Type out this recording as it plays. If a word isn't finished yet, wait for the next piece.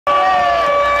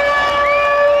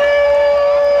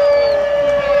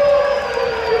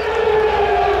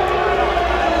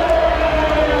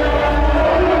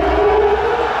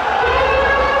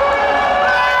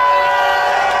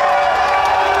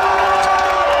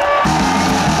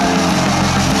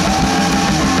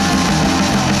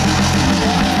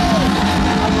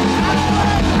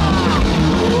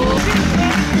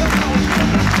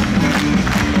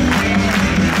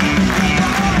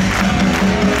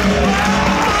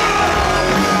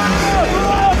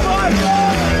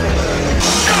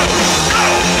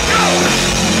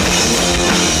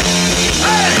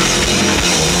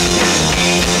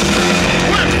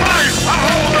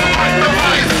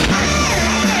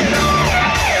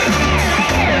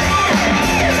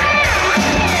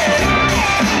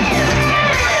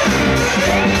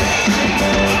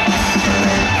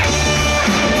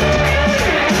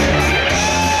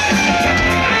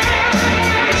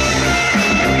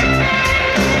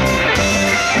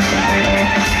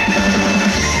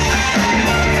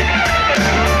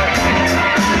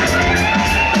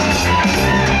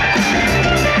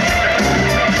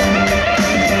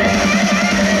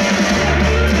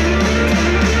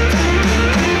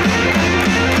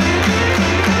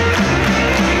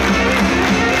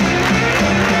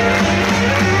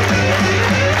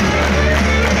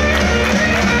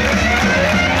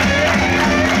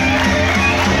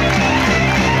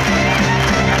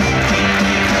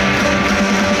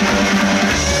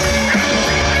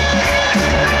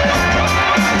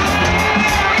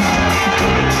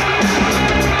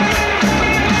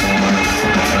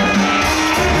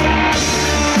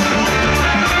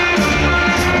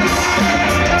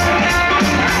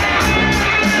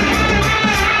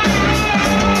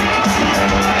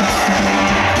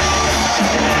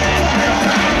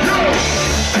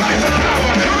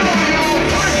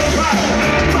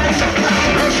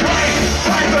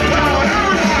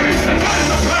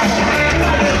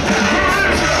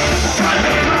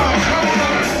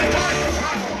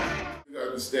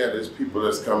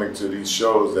going to these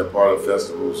shows that part of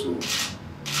festivals who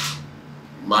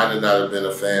might have not have been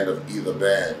a fan of either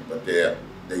band, but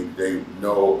they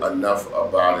know enough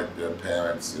about it, their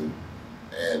parents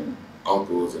and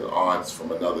uncles and aunts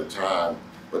from another time,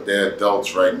 but they're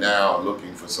adults right now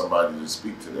looking for somebody to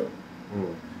speak to them.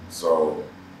 So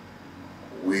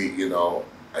we, you know,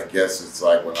 I guess it's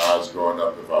like when I was growing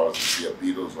up, if I was to see a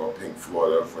Beatles or Pink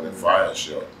Floyd or Friend and Fire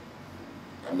show,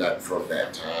 I'm not from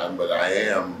that time, but I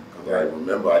am, because I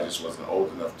remember I just wasn't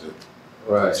old enough to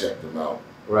check them out.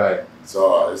 Right.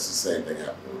 So it's the same thing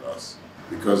happening with us.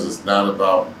 Because it's not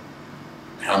about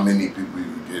how many people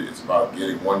you get, it's about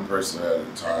getting one person at a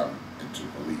time into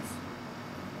belief.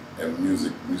 And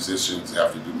musicians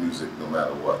have to do music no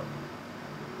matter what.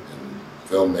 And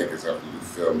filmmakers have to do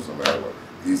films no matter what.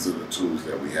 These are the tools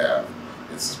that we have.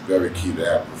 It's very key to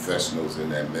have professionals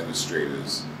and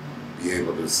administrators be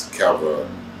able to cover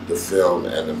the film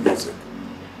and the music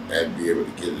and be able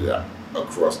to get it out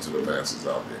across to the masses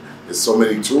out there. There's so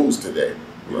many tools today.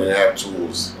 We didn't have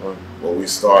tools when we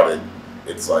started.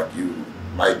 It's like you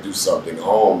might do something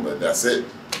home, but that's it.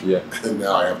 Yeah. And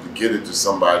now I have to get it to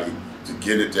somebody to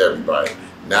get it to everybody.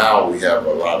 Now we have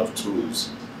a lot of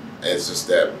tools. And it's just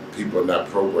that people are not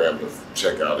programmed to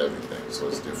check out everything, so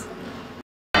it's different.